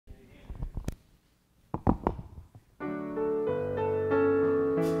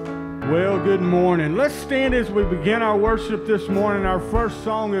Well, good morning. Let's stand as we begin our worship this morning. Our first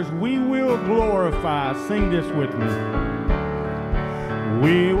song is We Will Glorify. Sing this with me.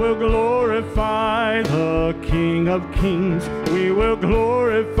 We will glorify the King of Kings. We will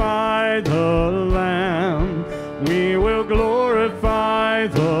glorify the Lamb. We will glorify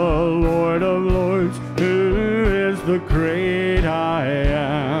the Lord of Lords, who is the great I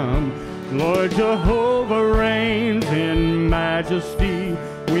am. Lord Jehovah reigns in majesty.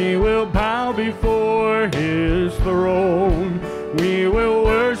 We will bow before his throne. We will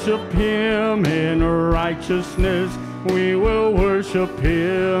worship him in righteousness. We will worship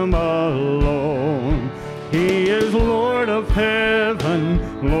him alone. He is Lord of heaven,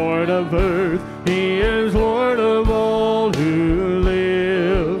 Lord of earth. He is Lord of all who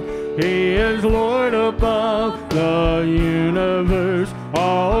live. He is Lord above the universe.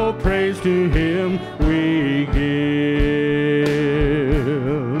 All praise to him we give.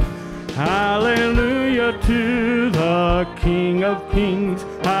 Hallelujah to the King of Kings.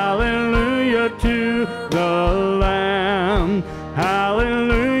 Hallelujah to the Lamb.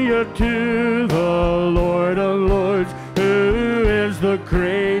 Hallelujah to the Lord of Lords, who is the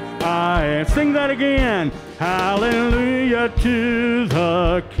great I am. Sing that again. Hallelujah to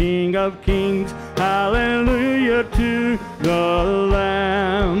the King of Kings. Hallelujah to the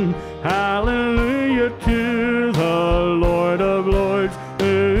Lamb. Hallelujah to the Lord of Lords,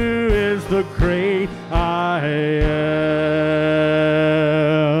 who is the great I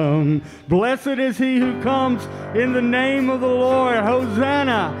am. Blessed is he who comes in the name of the Lord.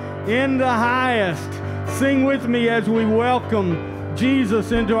 Hosanna in the highest. Sing with me as we welcome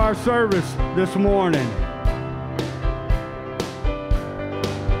Jesus into our service this morning.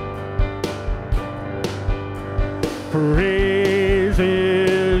 Praise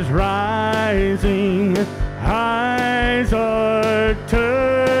is rising, eyes are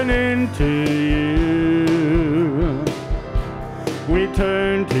turning to you. We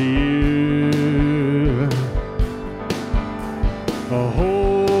turn to you. A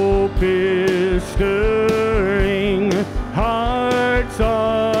hope is stirring, hearts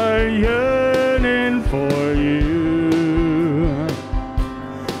are yearning for you.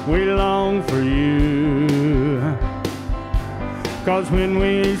 We long for you. 'Cause when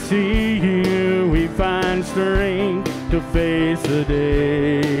we see you, we find strength to face the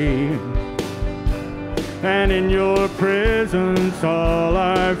day. And in your presence, all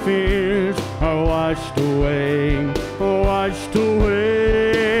our fears are washed away, washed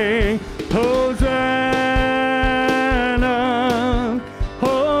away. Hosanna,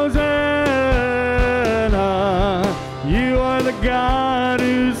 Hosanna. You are the God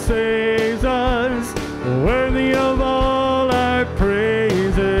who saves us, worthy of all our praises.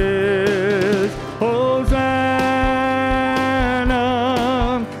 Hosanna,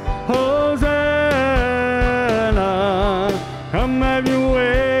 Hosanna. Come have your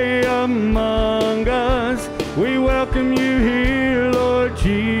way among us. We welcome you here, Lord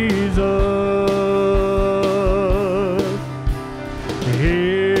Jesus.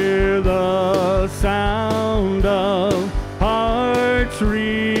 Hear the sound of hearts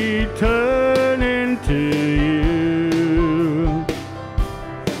returning to you.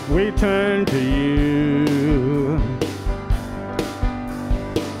 We turn to you.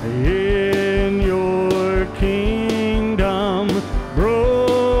 In your kingdom,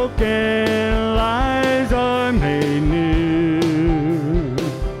 broken lives are made new.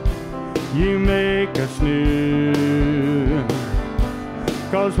 You make us new.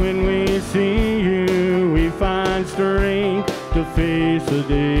 'Cause when we see you, we find strength to face the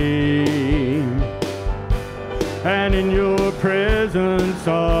day. And in your presence,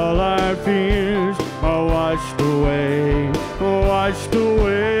 all our fears are washed away, washed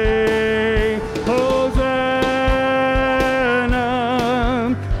away. Hosanna,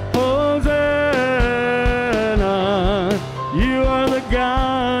 Hosanna. You are the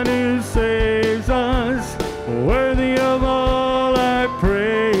God who saves us, worthy of all our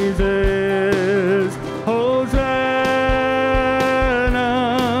praises. Hosanna,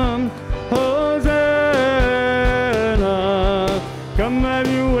 Hosanna. Come have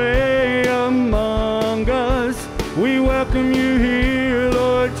your way among us. We welcome you here,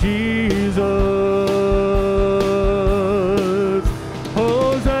 Lord Jesus.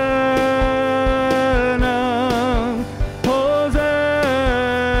 Hosanna, Hosanna.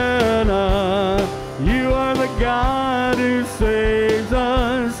 You are the God who saves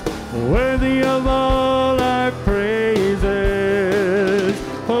us, worthy of all our praises.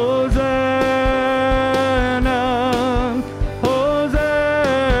 Hosanna, Hosanna.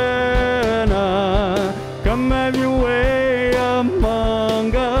 Come have your way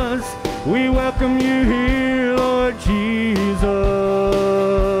among us.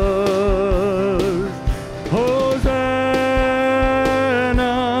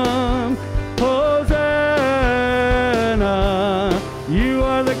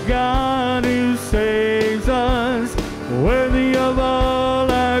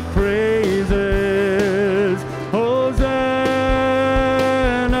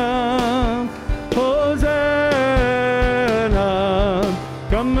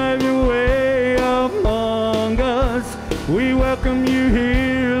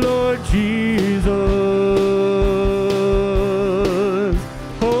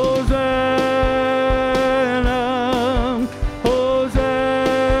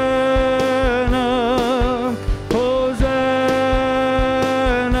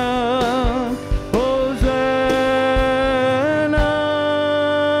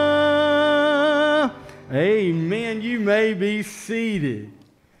 may be seated.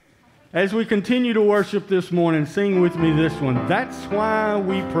 As we continue to worship this morning, sing with me this one. That's why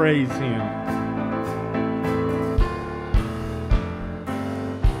we praise Him.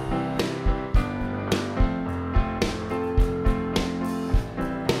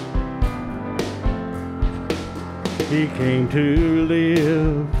 He came to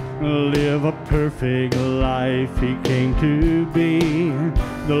live a perfect life. He came to be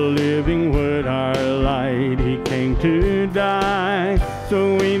the living Word, our light. He came to die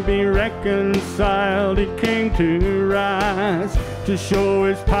so we'd be reconciled. He came to rise to show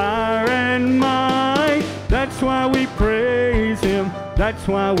His power and might. That's why we praise Him. That's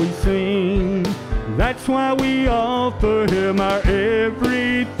why we sing. That's why we offer Him our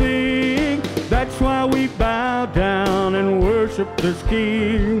everything. That's why we bow down and worship this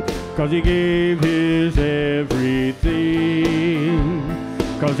King, 'cause He gave His everything.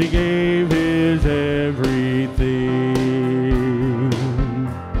 'Cause He gave His everything.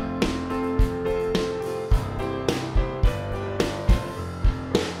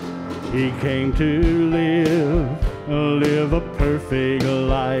 He came to live a perfect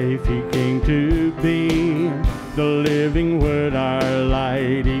life. He came to be the living Word, our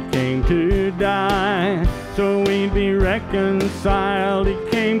light. He came to die so we'd be reconciled. He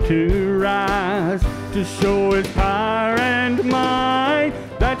came to rise to show His power and might.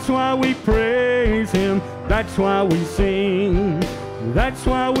 That's why we praise Him. That's why we sing. That's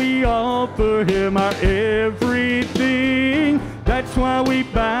why we offer Him our everything. That's why we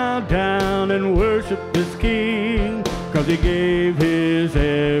bow down and worship this King, 'cause He gave His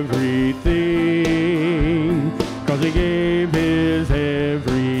everything. 'Cause He gave His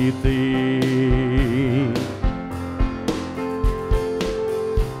everything.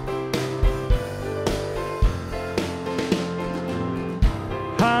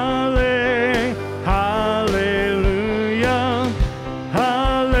 Hallelujah.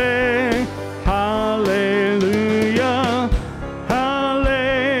 Hallelujah.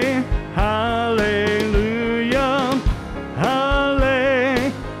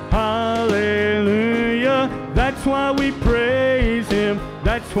 Hallelujah. That's why we praise Him.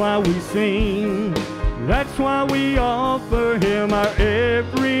 That's why we sing. That's why we offer Him our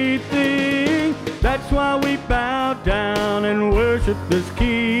everything. That's why we bow down and worship this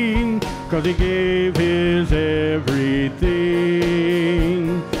King, 'cause He gave His everything.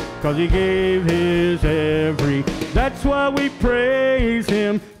 'Cause He gave His That's why we praise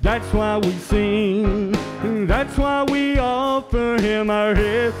Him. That's why we sing. That's why we offer Him our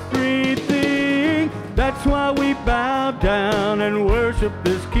everything. That's why we bow down and worship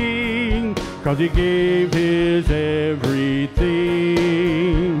this King, 'cause He gave His everything.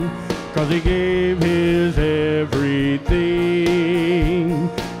 'Cause He gave His everything.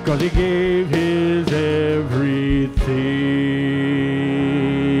 'Cause He gave His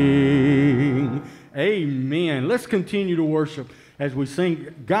everything. Amen. Let's continue to worship as we sing.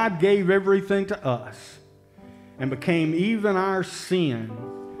 God gave everything to us and became even our sin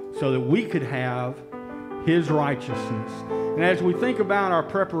so that we could have His righteousness. And as we think about our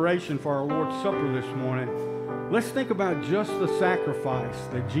preparation for our Lord's Supper this morning, let's think about just the sacrifice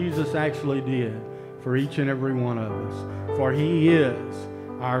that Jesus actually did for each and every one of us. For He is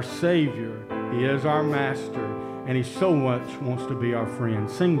our Savior. He is our Master. And He so much wants to be our friend.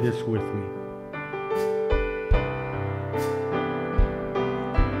 Sing this with me.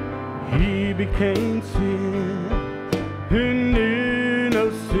 He became sin who knew no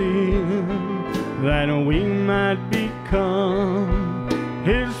sin, that we might become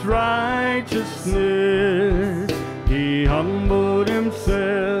His righteousness. He humbled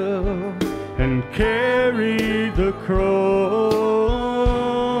Himself and carried the cross.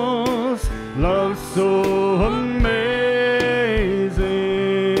 Love so amazing,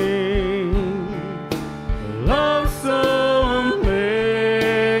 love so amazing.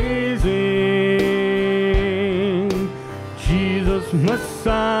 Jesus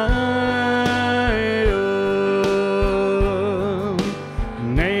Messiah,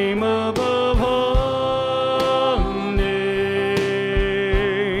 name above all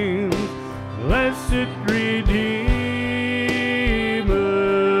names, blessed Redeemer,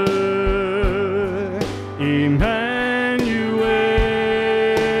 Emmanuel,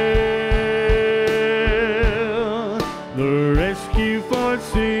 the rescue for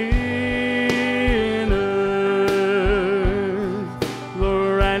sinners, the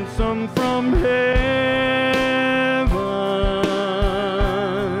ransom from heaven,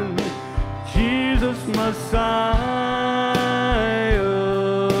 Jesus Messiah,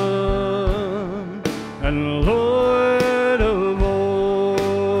 and Lord of all.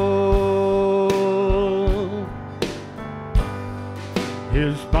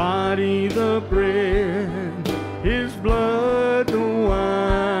 me the bread, his blood the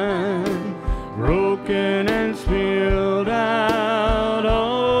wine, broken and spilled out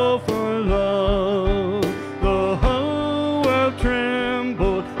all for love. The whole world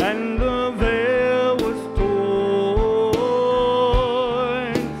trembled and the veil was torn.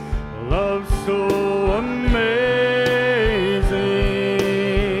 Love so amazing,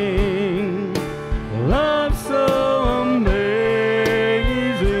 love so amazing,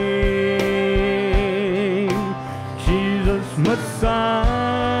 Jesus Messiah,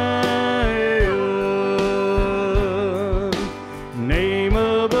 name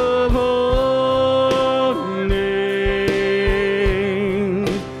above all names,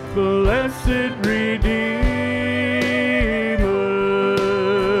 blessed Redeemer,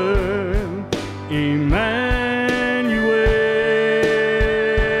 Emmanuel,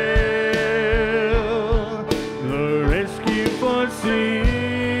 the rescue for sinner,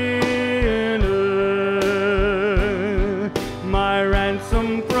 my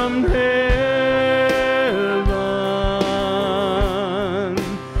ransom from heaven,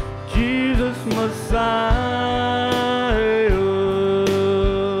 Jesus Messiah,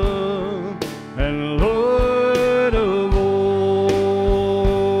 and Lord of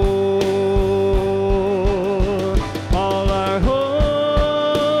all our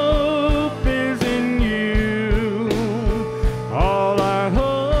hope is in you, all our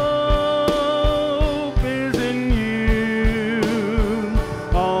hope is in you,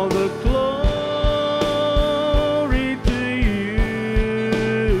 all the glory to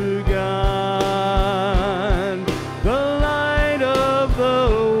you, God, the light of the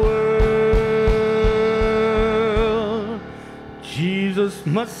world, Jesus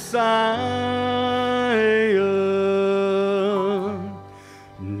Messiah,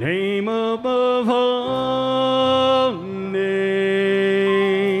 name above all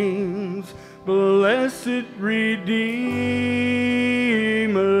names, blessed Redeemer,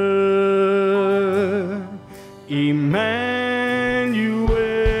 Emmanuel,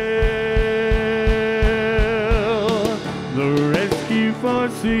 the rescue for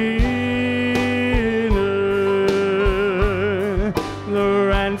sinner, the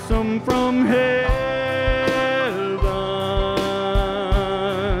ransom from heaven,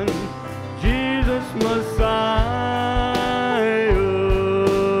 Jesus Messiah,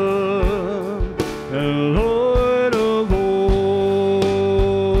 and Lord of all,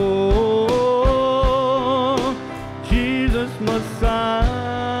 Jesus Messiah,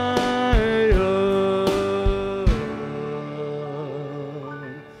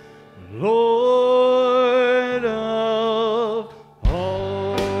 Lord of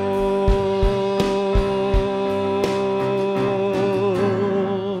all.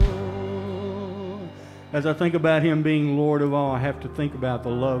 As I think about him being Lord of all, I have to think about the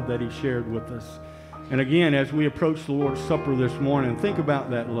love that he shared with us. And again, as we approach the Lord's Supper this morning, think about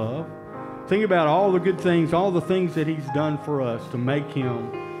that love. Think about all the good things, all the things that he's done for us to make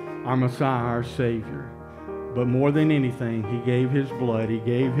him our Messiah, our Savior. But more than anything, he gave his blood, he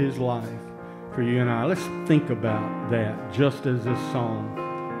gave his life for you and I. Let's think about that just as this song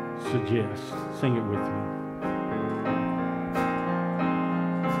suggests. Sing it with me.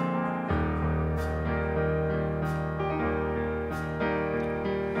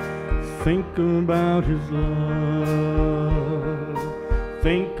 Think about his love,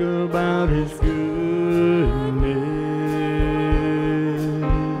 think about his goodness,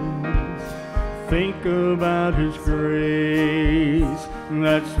 think about his grace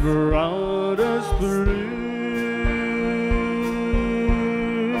that's brought us through.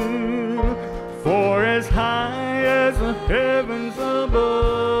 For as high as the heavens above,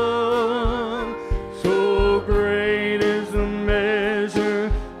 so great is the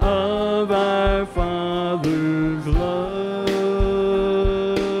measure of our Father's love.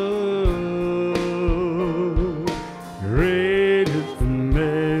 Great is the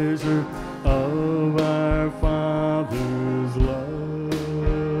measure of our Father's love.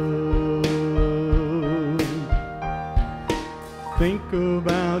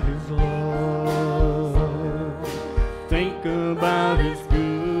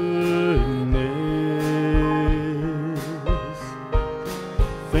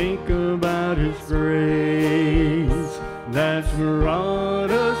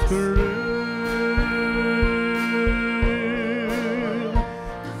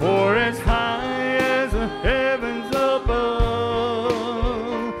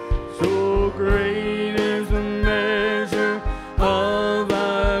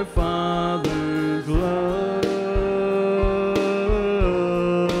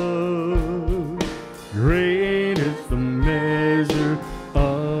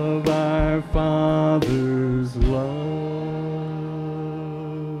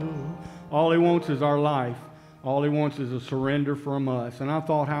 is our life. All he wants is a surrender from us. And I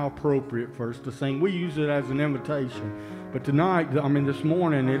thought how appropriate for us to sing. We use it as an invitation. But tonight, this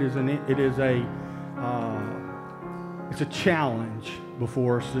morning, it's a challenge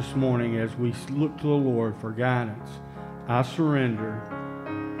before us this morning as we look to the Lord for guidance. I surrender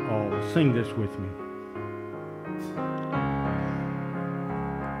all. Sing this with me.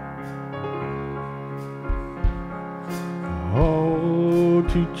 Oh,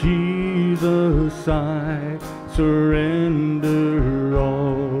 to Jesus I surrender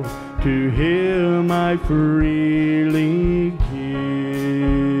all. To him I freely give.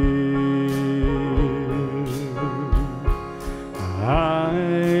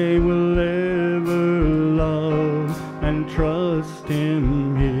 I will ever love and trust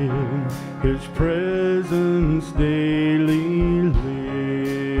in him, his presence daily live.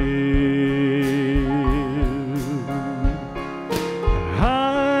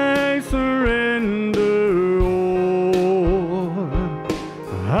 I surrender all.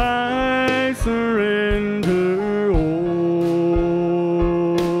 I surrender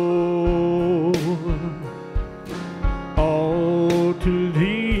all to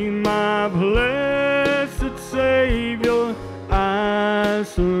thee, my blessed Savior. I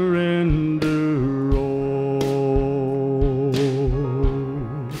surrender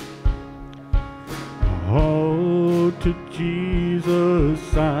all to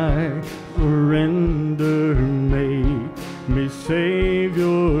Jesus I surrender. Make me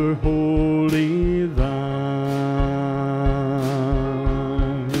Savior wholly thine.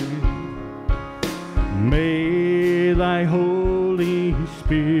 May thy Holy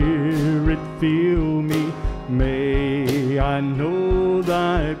Spirit fill me. May I know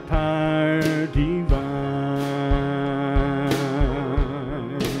thy power divine.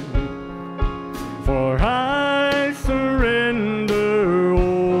 For I surrender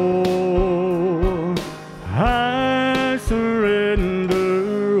all. I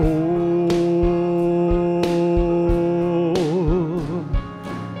surrender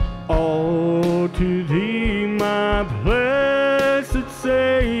all to thee, my blessed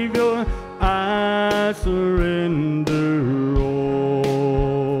Savior. I surrender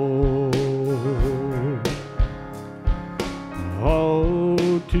all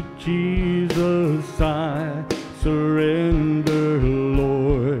to Jesus I surrender,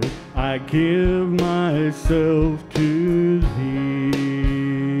 Lord. I give myself to thee.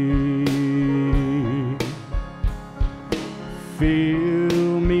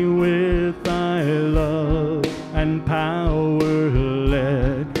 Fill me with thy love and power,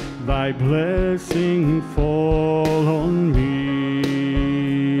 let thy blessing fall on me.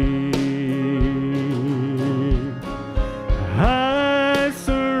 I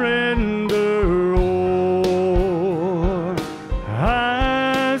surrender all.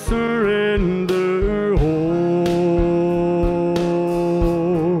 I surrender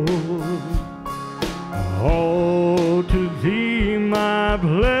all to thee, my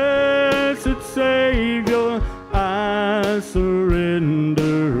blessed Savior. I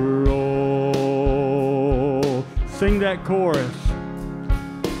surrender all. Sing that chorus.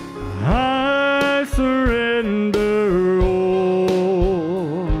 I surrender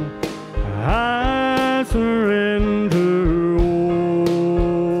all. I surrender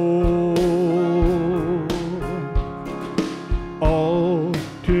all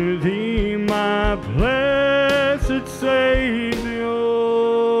to thee, my blessed Savior.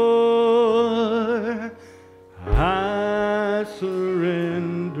 I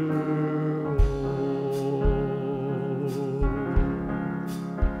surrender all.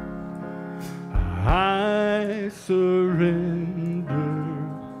 I surrender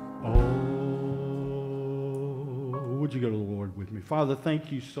all. Would you go to the Lord with me? Father,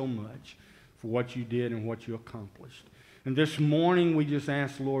 thank you so much for what you did and what you accomplished. And this morning we just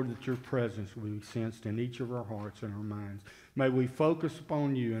ask, Lord, that your presence will be sensed in each of our hearts and our minds. May we focus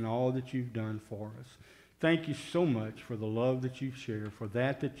upon you and all that you've done for us. Thank you so much for the love that you've shared, for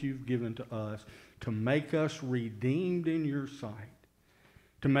that you've given to us, to make us redeemed in your sight,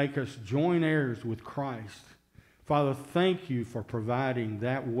 to make us joint heirs with Christ. Father, thank you for providing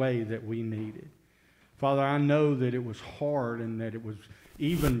that way that we needed. Father, I know that it was hard and that it was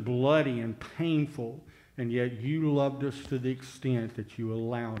even bloody and painful, and yet you loved us to the extent that you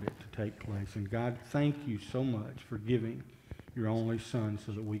allowed it to take place. And God, thank you so much for giving your only Son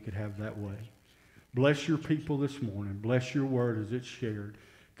so that we could have that way. Bless your people this morning. Bless your word as it's shared.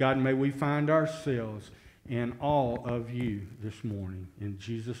 God, may we find ourselves in awe of you this morning. In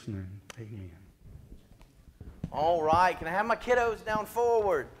Jesus' name, amen. All right. Can I have my kiddos down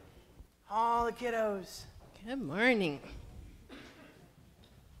forward? All the kiddos. Good morning.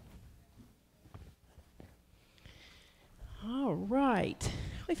 All right.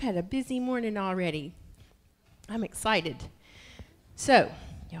 We've had a busy morning already. I'm excited. So,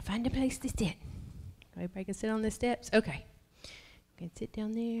 y'all find a place to sit. Everybody can sit on the steps? Okay. You can sit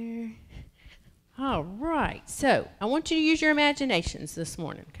down there. All right. So, I want you to use your imaginations this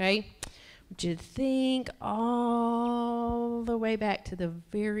morning, okay? I want you to think all the way back to the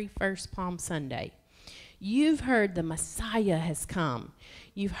very first Palm Sunday. You've heard the Messiah has come.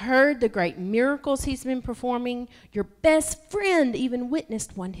 You've heard the great miracles he's been performing. Your best friend even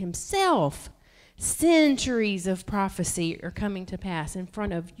witnessed one himself. Centuries of prophecy are coming to pass in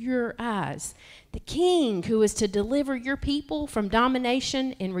front of your eyes. The king who is to deliver your people from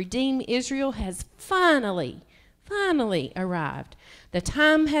domination and redeem Israel has finally arrived. The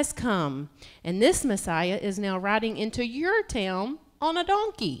time has come, and this Messiah is now riding into your town on a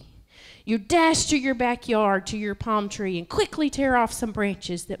donkey. You dash to your backyard, to your palm tree, and quickly tear off some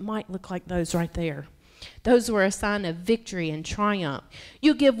branches that might look like those right there. Those were a sign of victory and triumph.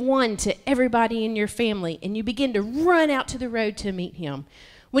 You give one to everybody in your family, and you begin to run out to the road to meet him.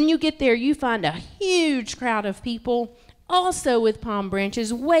 When you get there, you find a huge crowd of people, also with palm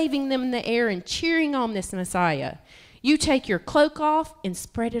branches, waving them in the air and cheering on this Messiah. You take your cloak off and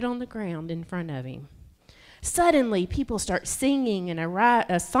spread it on the ground in front of him. Suddenly, people start singing, and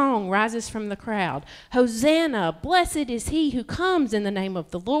a song rises from the crowd. Hosanna, blessed is he who comes in the name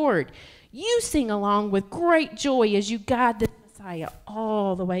of the Lord. You sing along with great joy as you guide the Messiah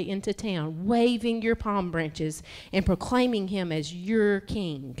all the way into town, waving your palm branches and proclaiming him as your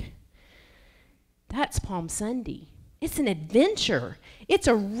king. That's Palm Sunday. It's an adventure. It's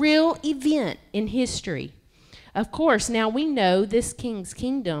a real event in history. Of course, now we know this king's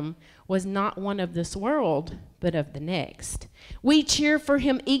kingdom was not one of this world, but of the next. We cheer for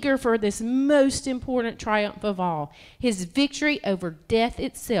him, eager for this most important triumph of all, his victory over death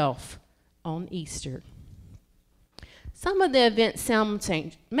itself on Easter. Some of the events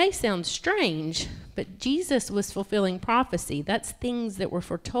may sound strange, but Jesus was fulfilling prophecy. That's things that were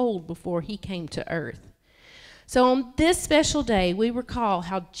foretold before he came to earth. So on this special day, we recall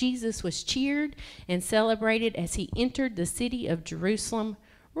how Jesus was cheered and celebrated as he entered the city of Jerusalem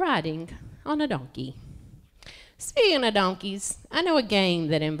riding on a donkey. Speaking of donkeys, I know a game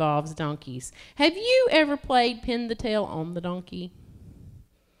that involves donkeys. Have you ever played Pin the Tail on the donkey?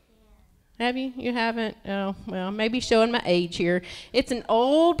 Yeah. Have you? You haven't? Oh, well, maybe showing my age here. It's an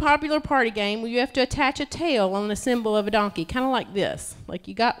old popular party game where you have to attach a tail on the symbol of a donkey, kind of like this. Like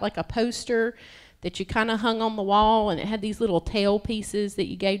you got like a poster that you kind of hung on the wall, and it had these little tail pieces that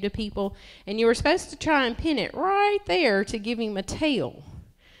you gave to people, and you were supposed to try and pin it right there to give him a tail.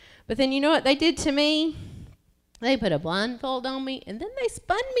 But then you know what they did to me? They put a blindfold on me, and then they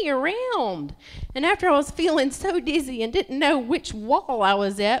spun me around. And after I was feeling so dizzy and didn't know which wall I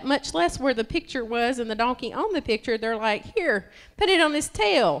was at, much less where the picture was and the donkey on the picture, they're like, here, put it on his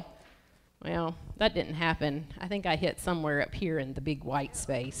tail. Well, that didn't happen. I think I hit somewhere up here in the big white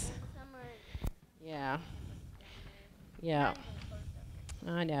space. Yeah,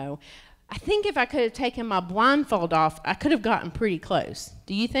 I know. I think if I could have taken my blindfold off, I could have gotten pretty close.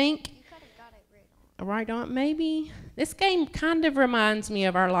 Do you think? You could have got it Right on, maybe. This game kind of reminds me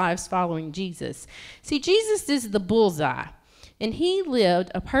of our lives following Jesus. See, Jesus is the bullseye, and he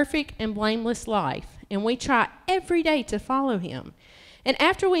lived a perfect and blameless life, and we try every day to follow him. And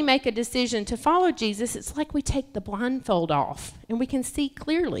after we make a decision to follow Jesus, it's like we take the blindfold off, and we can see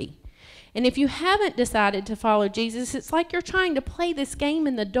clearly. And if you haven't decided to follow Jesus, it's like you're trying to play this game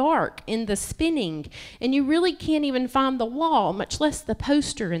in the dark, in the spinning, and you really can't even find the wall, much less the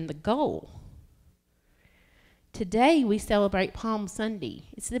poster and the goal. Today we celebrate Palm Sunday.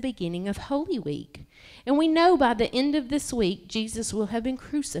 It's the beginning of Holy Week. And we know by the end of this week, Jesus will have been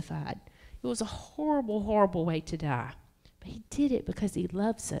crucified. It was a horrible, horrible way to die. But he did it because he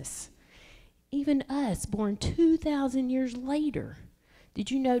loves us. Even us, born 2,000 years later. Did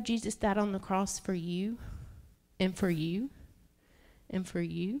you know Jesus died on the cross for you, and for you, and for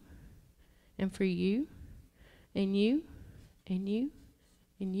you, and for you, and you, and you,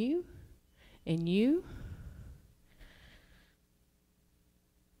 and you, and you?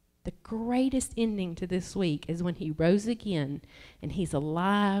 The greatest ending to this week is when he rose again, and he's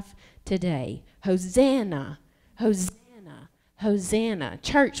alive today. Hosanna, Hosanna, Hosanna.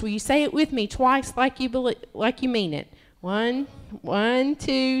 Church, will you say it with me twice like you mean it? One,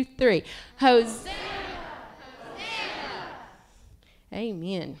 two, three. Hosanna! Hosanna!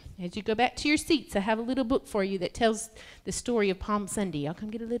 Amen. As you go back to your seats, I have a little book for you that tells the story of Palm Sunday. I'll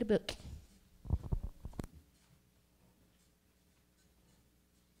come get a little book.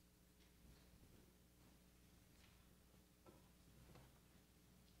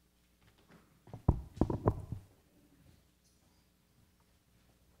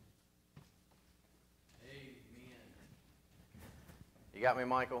 You got me,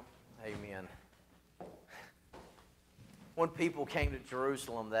 Michael? Amen. When people came to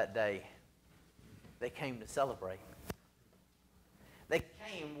Jerusalem that day, they came to celebrate. They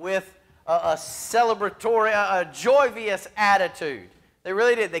came with a celebratory, a joyous attitude. They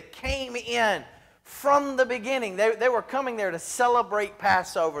really did. They came in from the beginning. They were coming there to celebrate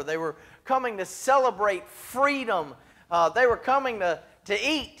Passover. They were coming to celebrate freedom. They were coming to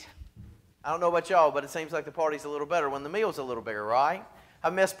eat. I don't know about y'all, but it seems like the party's a little better when the meal's a little bigger, right?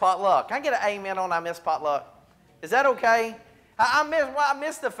 I miss potluck. Can I get an amen on I miss potluck? Is that okay? I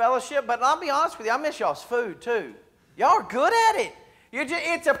miss the fellowship, but I'll be honest with you, I miss y'all's food too. Y'all are good at it.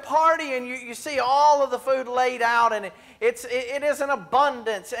 It's a party, and you see all of the food laid out, and it is an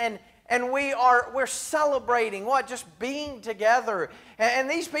abundance, and we're celebrating what? Just being together. And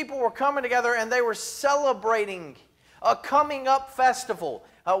these people were coming together, and they were celebrating a coming up festival.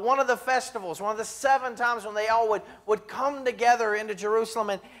 One of the festivals, one of the 7 times when they all would come together into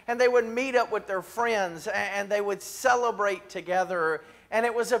Jerusalem, and they would meet up with their friends, and they would celebrate together. And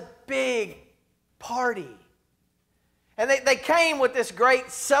it was a big party. And they came with this great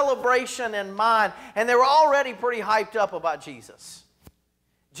celebration in mind, and they were already pretty hyped up about Jesus.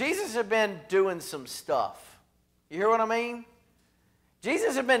 Jesus had been doing some stuff. You hear what I mean?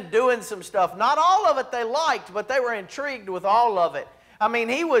 Jesus had been doing some stuff. Not all of it they liked, but they were intrigued with all of it. I mean,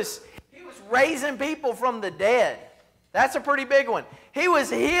 he was raising people from the dead. That's a pretty big one. He was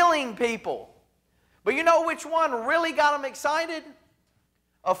healing people. But you know which one really got them excited?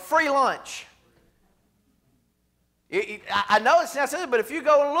 A free lunch. I know it's not simple, but if you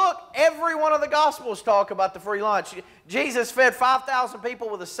go and look, every one of the Gospels talk about the free lunch. Jesus fed 5,000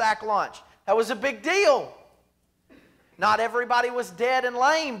 people with a sack lunch. That was a big deal. Not everybody was dead and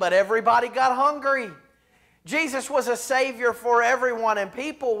lame, but everybody got hungry. Jesus was a Savior for everyone, and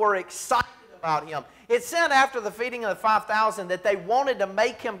people were excited about Him. It said after the feeding of the 5,000 that they wanted to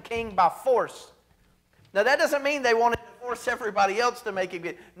make Him king by force. Now, that doesn't mean they wanted to force everybody else to make Him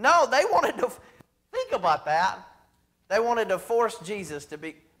king. No, they wanted to, think about that. They wanted to force Jesus to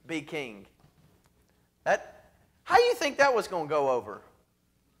be king. How do you think that was going to go over?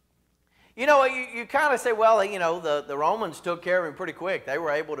 You know, you kind of say, well, you know, the Romans took care of him pretty quick. They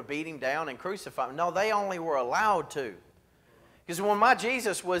were able to beat him down and crucify him. No, they only were allowed to. Because when my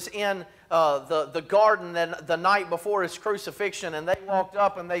Jesus was in the garden the night before his crucifixion, and they walked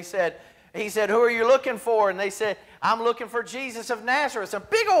up and he said, who are you looking for? And they said, I'm looking for Jesus of Nazareth. A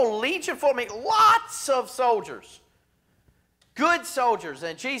big old legion for me, lots of soldiers. Good soldiers.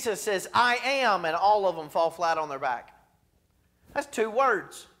 And Jesus says, I am, and all of them fall flat on their back. That's 2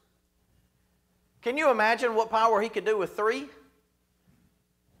 words. Can you imagine what power he could do with 3?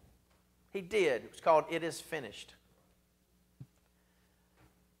 He did. It was called, it is finished.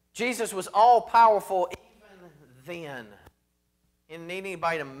 Jesus was all powerful even then. He didn't need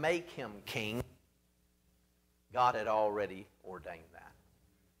anybody to make him king. God had already ordained that.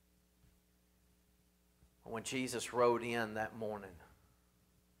 When Jesus rode in that morning,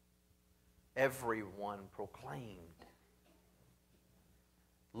 everyone proclaimed.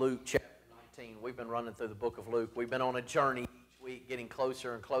 Luke chapter 19, we've been running through the book of Luke. We've been on a journey each week getting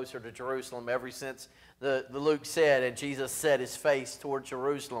closer and closer to Jerusalem ever since the Luke said, and Jesus set his face toward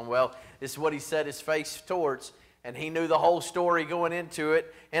Jerusalem. Well, this is what he set his face towards, and he knew the whole story going into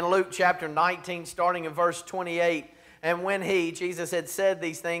it. In Luke chapter 19, starting in verse 28, and when Jesus had said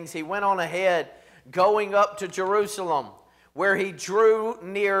these things, he went on ahead, going up to Jerusalem, where he drew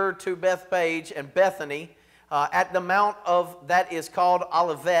near to Bethphage and Bethany, at the mount that is called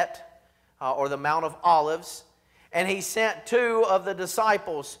Olivet, or the Mount of Olives. And he sent 2 of the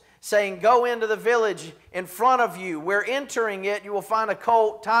disciples, saying, go into the village in front of you. Where entering it, you will find a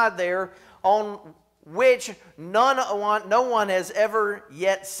colt tied there, on which no one has ever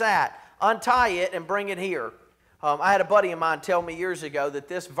yet sat. Untie it and bring it here. I had a buddy of mine tell me years ago that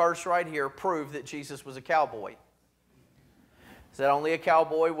this verse right here proved that Jesus was a cowboy. He said only a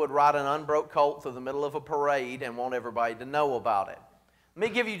cowboy would ride an unbroke colt through the middle of a parade and want everybody to know about it. Let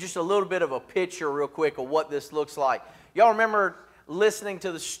me give you just a little bit of a picture real quick of what this looks like. Y'all remember listening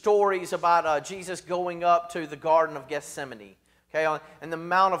to the stories about Jesus going up to the Garden of Gethsemane, okay, and the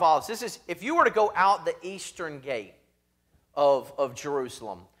Mount of Olives. This is, if you were to go out the eastern gate of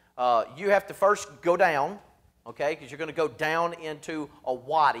Jerusalem, you have to first go down, okay, because you're going to go down into a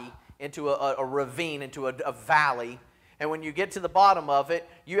wadi, into a ravine, into a valley. And when you get to the bottom of it,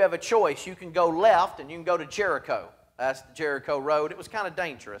 you have a choice. You can go left and you can go to Jericho. That's the Jericho road. It was kind of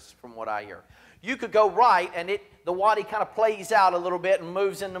dangerous from what I hear. You could go right, and the wadi kind of plays out a little bit and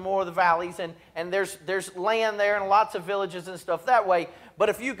moves into more of the valleys, and there's land there and lots of villages and stuff that way. But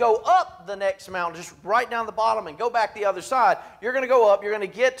if you go up the next mountain, just right down the bottom and go back the other side, you're going to go up, you're going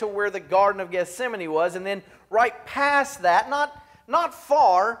to get to where the Garden of Gethsemane was, and then right past that, not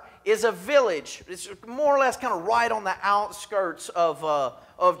far, is a village. It's more or less kind of right on the outskirts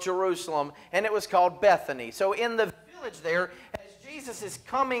of Jerusalem, and it was called Bethany. So in the village there, as Jesus is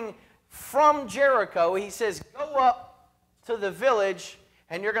coming from Jericho, he says, go up to the village,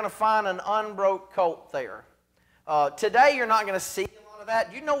 and you're going to find an unbroke colt there. Today, you're not going to see a lot of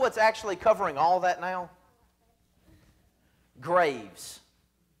that. You know what's actually covering all that now? Graves.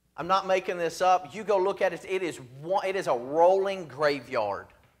 I'm not making this up. You go look at it. It is a rolling graveyard.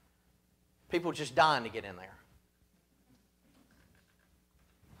 People just dying to get in there.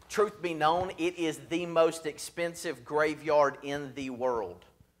 Truth be known, it is the most expensive graveyard in the world.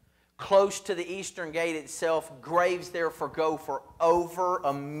 Close to the Eastern Gate itself, graves there go for over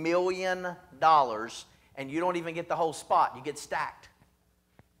 $1 million, and you don't even get the whole spot. You get stacked.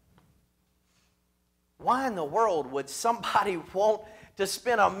 Why in the world would somebody want to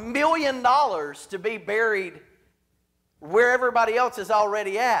spend $1 million to be buried where everybody else is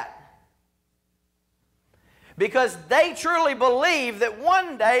already at? Because they truly believe that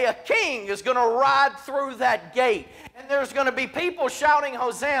one day a king is going to ride through that gate. And there's going to be people shouting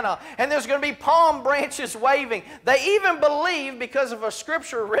Hosanna. And there's going to be palm branches waving. They even believe, because of a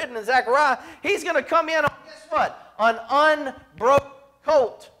scripture written in Zechariah, he's going to come in on, guess what? An unbroken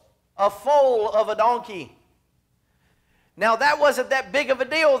colt, a foal of a donkey. Now that wasn't that big of a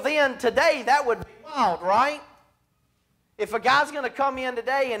deal then. Today that would be wild, right? If a guy's going to come in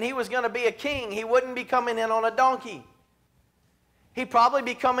today and he was going to be a king, he wouldn't be coming in on a donkey. He'd probably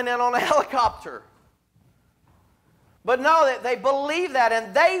be coming in on a helicopter. But no, they believe that,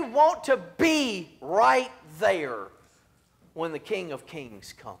 and they want to be right there when the King of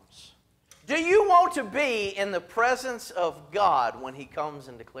Kings comes. Do you want to be in the presence of God when He comes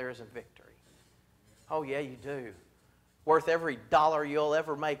and declares a victory? Oh yeah, you do. Worth every dollar you'll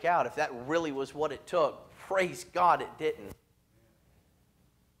ever make out if that really was what it took. Praise God it didn't.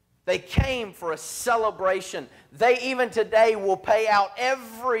 They came for a celebration. They even today will pay out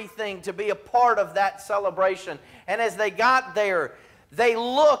everything to be a part of that celebration. And as they got there, they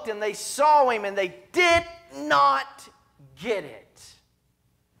looked and they saw Him and they did not get it.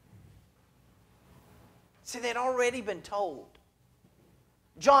 See, they'd already been told.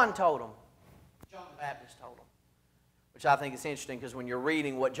 John told them. John the Baptist told them. Which I think is interesting, because when you're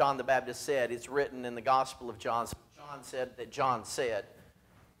reading what John the Baptist said, it's written in the Gospel of John. So John said that John said.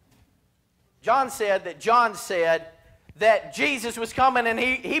 John said that Jesus was coming, and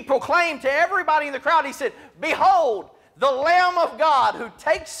he proclaimed to everybody in the crowd, he said, "Behold, the Lamb of God who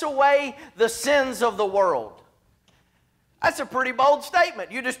takes away the sins of the world." That's a pretty bold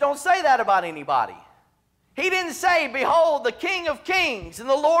statement. You just don't say that about anybody. He didn't say, "Behold, the King of Kings and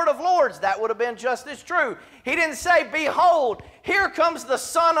the Lord of Lords." That would have been just as true. He didn't say, "Behold, here comes the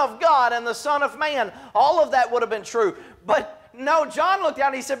Son of God and the Son of Man." All of that would have been true. But no, John looked down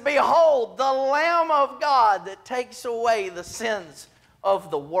and he said, "Behold, the Lamb of God that takes away the sins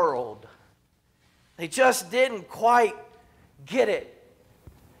of the world." They just didn't quite get it.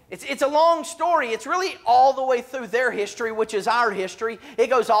 It's a long story. It's really all the way through their history, which is our history. It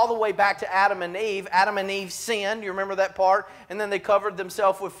goes all the way back to Adam and Eve. Adam and Eve sinned. You remember that part? And then they covered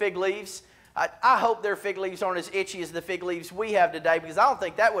themselves with fig leaves. I hope their fig leaves aren't as itchy as the fig leaves we have today, because I don't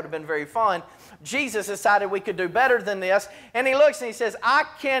think that would have been very fun. Jesus decided we could do better than this. And He looks and He says, "I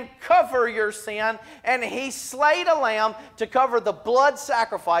can cover your sin." And He slayed a lamb to cover the blood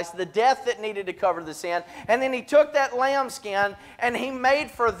sacrifice, the death that needed to cover the sin. And then He took that lamb skin and He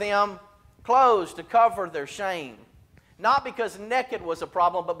made for them clothes to cover their shame. Not because naked was a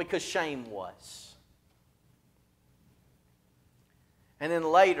problem, but because shame was. And then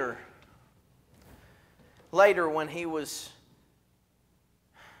later when he was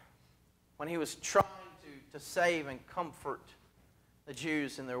trying to save and comfort the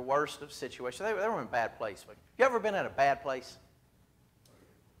Jews in their worst of situations, they were in a bad place. You ever been at a bad place?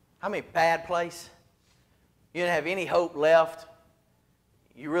 I mean, bad place? You didn't have any hope left.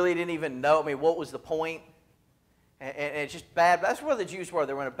 You really didn't even know. I mean, what was the point? And it's just bad. That's where the Jews were.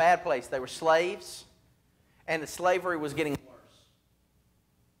 They were in a bad place. They were slaves, and the slavery was getting worse.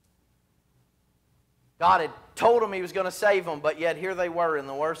 God had told them He was going to save them, but yet here they were in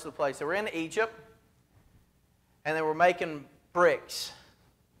the worst of the place. They were in Egypt, and they were making bricks.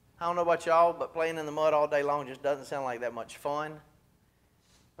 I don't know about y'all, but playing in the mud all day long just doesn't sound like that much fun.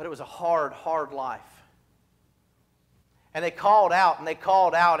 But it was a hard, hard life. And they called out, and they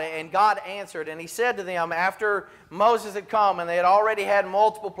called out, and God answered. And he said to them, after Moses had come, and they had already had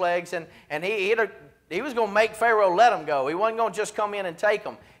multiple plagues, and he was going to make Pharaoh let them go. He wasn't going to just come in and take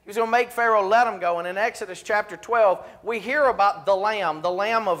them. He was going to make Pharaoh let them go. And in Exodus chapter 12, we hear about the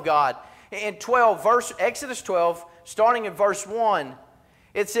Lamb of God. In Exodus 12, starting in verse 1,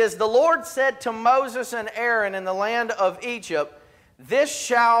 it says, "The Lord said to Moses and Aaron in the land of Egypt, 'This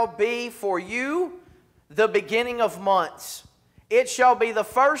shall be for you the beginning of months. It shall be the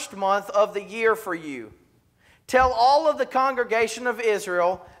first month of the year for you. Tell all of the congregation of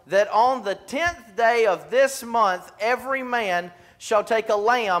Israel that on the 10th day of this month every man shall take a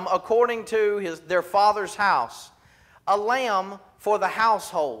lamb according to their father's house, a lamb for the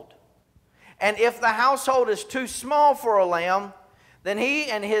household. And if the household is too small for a lamb, then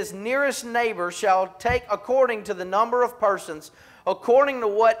he and his nearest neighbor shall take according to the number of persons, according to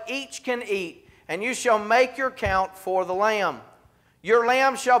what each can eat, and you shall make your count for the lamb. Your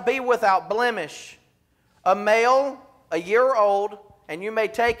lamb shall be without blemish, a male, a year old, and you may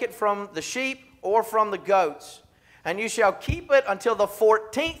take it from the sheep or from the goats. And you shall keep it until the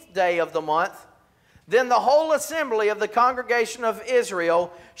 14th day of the month. Then the whole assembly of the congregation of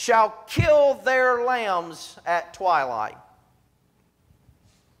Israel shall kill their lambs at twilight.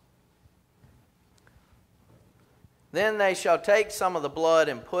 Then they shall take some of the blood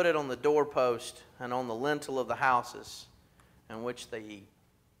and put it on the doorpost and on the lintel of the houses in which they eat.'"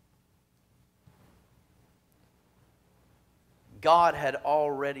 God had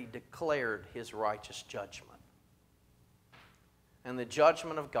already declared His righteous judgment. And the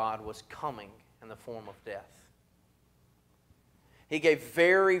judgment of God was coming in the form of death. He gave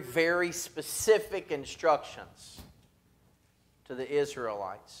very, very specific instructions to the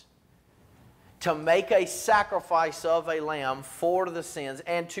Israelites to make a sacrifice of a lamb for the sins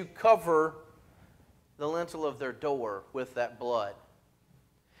and to cover the lintel of their door with that blood.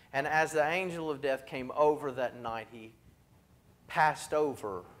 And as the angel of death came over that night, he passed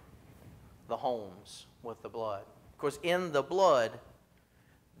over the homes with the blood. Of course, in the blood,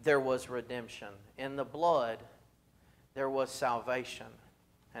 there was redemption. In the blood, there was salvation.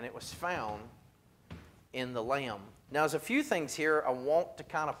 And it was found in the Lamb. Now, there's a few things here I want to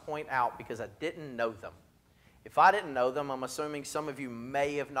kind of point out because I didn't know them. If I didn't know them, I'm assuming some of you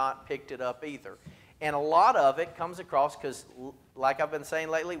may have not picked it up either. And a lot of it comes across because, like I've been saying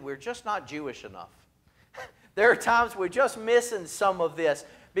lately, we're just not Jewish enough. There are times we're just missing some of this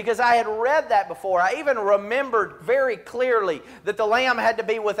because I had read that before. I even remembered very clearly that the lamb had to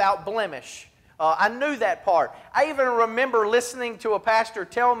be without blemish. I knew that part. I even remember listening to a pastor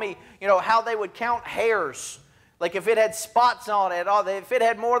tell me, how they would count hairs. Like if it had spots on it, if it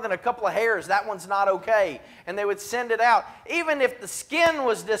had more than a couple of hairs, that one's not okay. And they would send it out. Even if the skin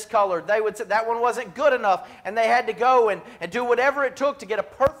was discolored, they would say that one wasn't good enough. And they had to go and do whatever it took to get a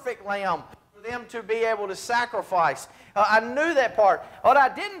perfect lamb for them to be able to sacrifice. I knew that part. What I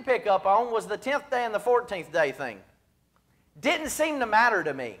didn't pick up on was the 10th day and the 14th day thing. Didn't seem to matter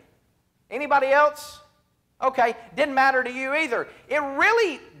to me. Anybody else? Okay, didn't matter to you either. It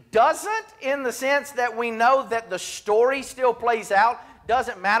really doesn't, in the sense that we know that the story still plays out.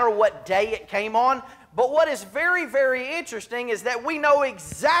 Doesn't matter what day it came on. But what is very, very interesting is that we know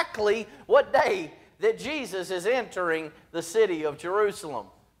exactly what day that Jesus is entering the city of Jerusalem.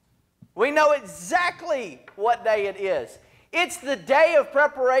 We know exactly what day it is. It's the day of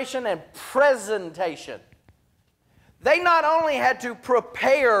preparation and presentation. They not only had to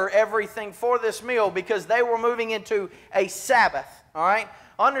prepare everything for this meal because they were moving into a Sabbath, all right?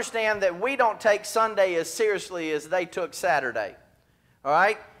 Understand that we don't take Sunday as seriously as they took Saturday, all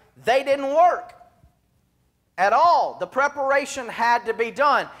right? They didn't work at all. The preparation had to be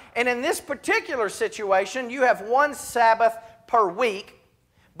done. And in this particular situation, you have one Sabbath per week,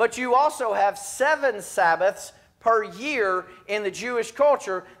 but you also have 7 Sabbaths per year in the Jewish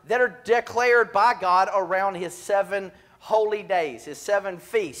culture that are declared by God around His 7 holy days, His 7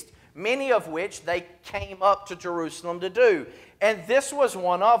 feasts, many of which they came up to Jerusalem to do. And this was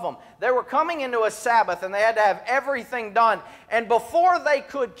one of them. They were coming into a Sabbath and they had to have everything done. And before they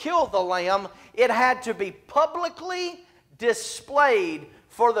could kill the lamb, it had to be publicly displayed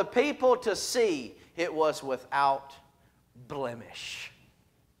for the people to see it was without blemish.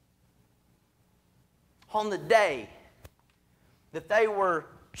 On the day that they were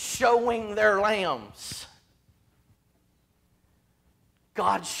showing their lambs,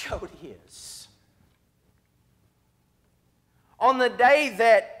 God showed His. On the day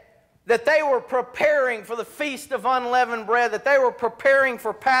that they were preparing for the Feast of Unleavened Bread, that they were preparing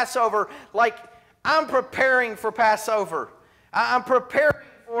for Passover, like I'm preparing for Passover. I'm preparing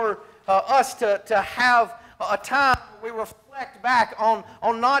for us to have a time where we reflect back on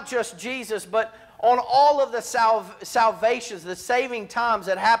not just Jesus, but on all of the salvations, the saving times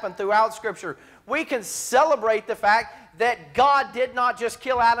that happened throughout Scripture. We can celebrate the fact that God did not just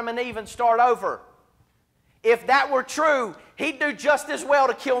kill Adam and Eve and start over. If that were true, He'd do just as well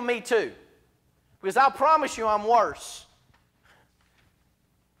to kill me too. Because I promise you I'm worse.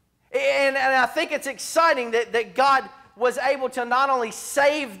 And I think it's exciting that God was able to not only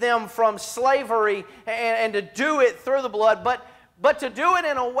save them from slavery and to do it through the blood, but to do it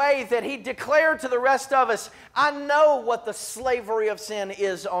in a way that He declared to the rest of us, I know what the slavery of sin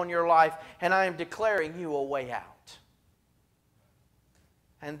is on your life, and I am declaring you a way out.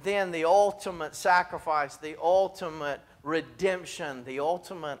 And then the ultimate sacrifice, the ultimate redemption, the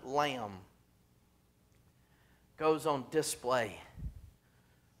ultimate lamb goes on display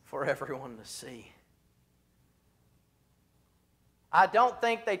for everyone to see. I don't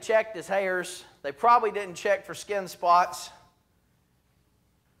think they checked his hairs. They probably didn't check for skin spots.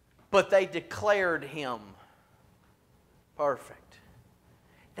 But they declared Him perfect.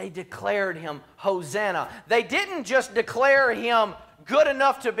 They declared Him Hosanna. They didn't just declare Him good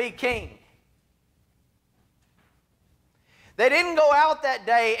enough to be king. They didn't go out that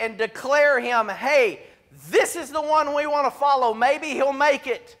day and declare Him, hey, this is the one we want to follow. Maybe He'll make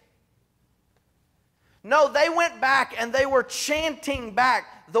it. No, they went back and they were chanting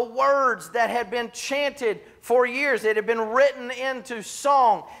back the words that had been chanted for years. It had been written into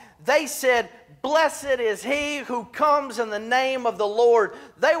song. They said, blessed is He who comes in the name of the Lord.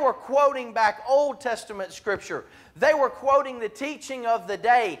 They were quoting back Old Testament Scripture. They were quoting the teaching of the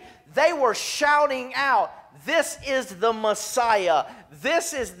day. They were shouting out, this is the Messiah.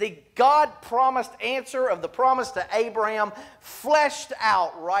 This is the God-promised answer of the promise to Abraham, fleshed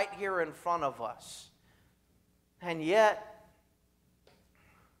out right here in front of us. And yet,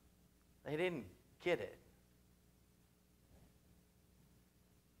 they didn't get it.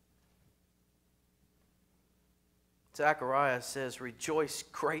 Zechariah says, rejoice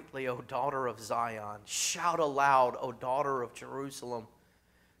greatly, O daughter of Zion. Shout aloud, O daughter of Jerusalem.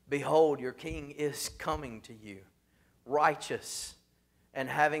 Behold, your king is coming to you. Righteous and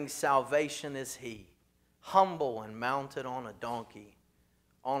having salvation is He. Humble and mounted on a donkey,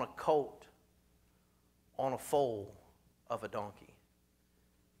 on a colt, on a foal of a donkey.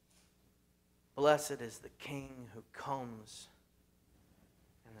 Blessed is the King who comes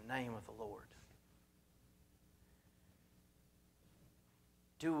in the name of the Lord.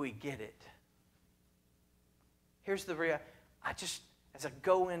 Do we get it? Here's the reality. As I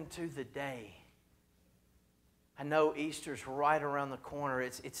go into the day, I know Easter's right around the corner.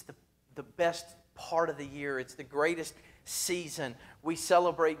 It's the best part of the year. It's the greatest season. We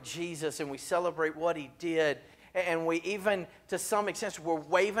celebrate Jesus and we celebrate what He did. And we even, to some extent, we're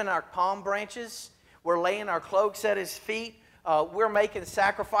waving our palm branches. We're laying our cloaks at His feet. We're making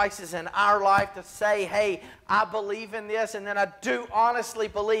sacrifices in our life to say, hey, I believe in this. And then I do honestly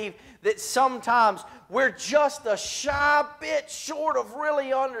believe that sometimes we're just a shy bit short of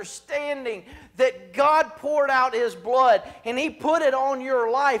really understanding that God poured out His blood and He put it on your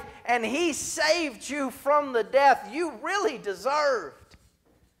life and He saved you from the death you really deserved.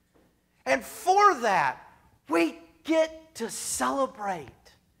 And for that, we get to celebrate.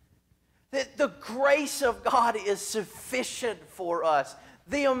 That the grace of God is sufficient for us.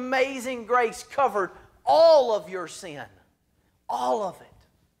 The amazing grace covered all of your sin. All of it.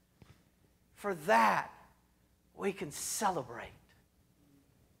 For that, we can celebrate.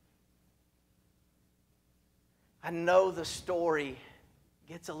 I know the story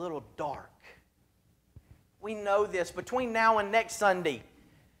gets a little dark. We know this. Between now and next Sunday,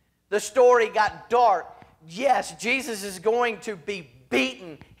 the story got dark. Yes, Jesus is going to be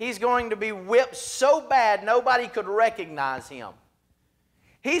beaten. He's going to be whipped so bad nobody could recognize Him.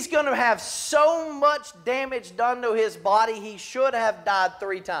 He's going to have so much damage done to His body, He should have died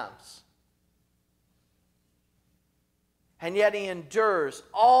 3 times. And yet He endures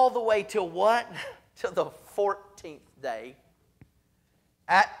all the way till what? To the 14th day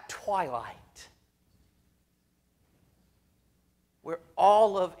at twilight, where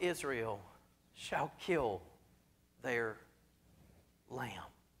all of Israel shall kill their Lamb.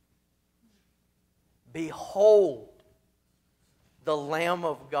 Behold the Lamb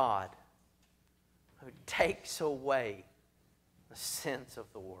of God who takes away the sins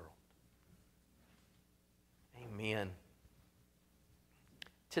of the world. Amen.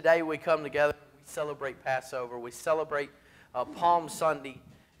 Today we come together, we celebrate Passover, we celebrate Palm Sunday.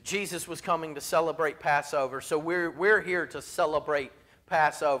 Jesus was coming to celebrate Passover, so we're here to celebrate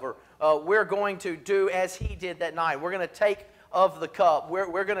Passover. We're going to do as He did that night. We're going to take of the cup.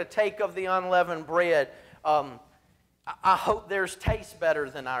 We're going to take of the unleavened bread. I hope theirs tastes better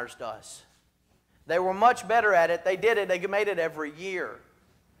than ours does. They were much better at it. They did it. They made it every year.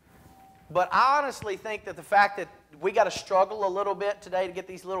 But I honestly think that the fact that we got to struggle a little bit today to get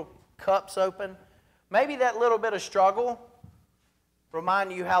these little cups open, maybe that little bit of struggle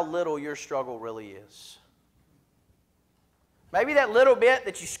remind you how little your struggle really is. Maybe that little bit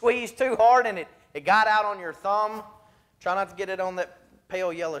that you squeezed too hard and it got out on your thumb. Try not to get it on that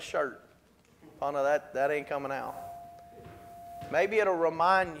pale yellow shirt. Oh no, that ain't coming out. Maybe it'll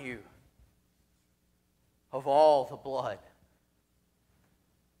remind you of all the blood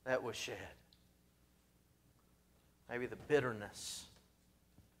that was shed. Maybe the bitterness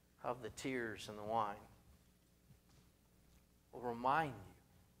of the tears and the wine will remind you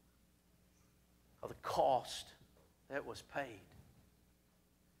of the cost that was paid.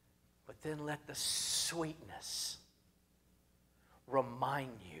 But then let the sweetness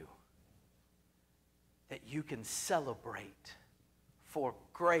remind you that you can celebrate, for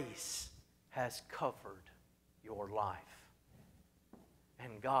grace has covered your life.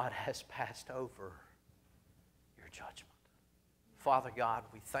 And God has passed over your judgment. Father God,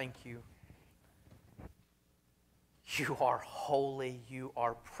 we thank you. You are holy. You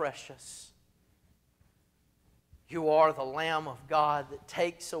are precious. You are the Lamb of God that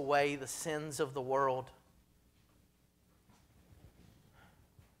takes away the sins of the world.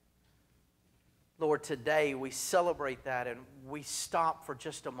 Lord, today we celebrate that and we stop for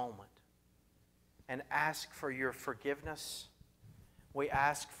just a moment and ask for your forgiveness. We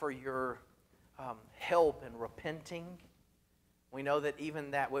ask for your help in repenting. We know that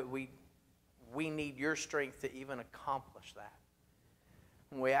even that we need your strength to even accomplish that.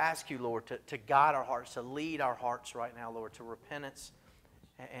 And we ask you, Lord, to guide our hearts, to lead our hearts right now, Lord, to repentance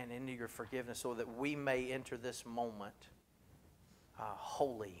and into your forgiveness so that we may enter this moment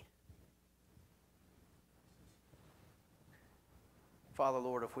holy. Father,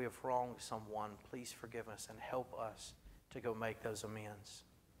 Lord, if we have wronged someone, please forgive us and help us to go make those amends.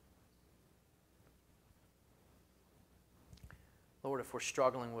 Lord, if we're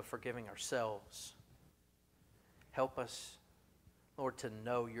struggling with forgiving ourselves, help us, Lord, to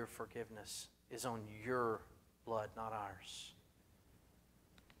know your forgiveness is on your blood, not ours.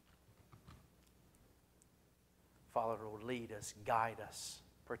 Father, Lord, lead us, guide us,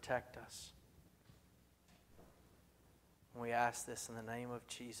 protect us. We ask this in the name of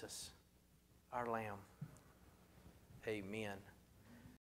Jesus, our Lamb. Amen.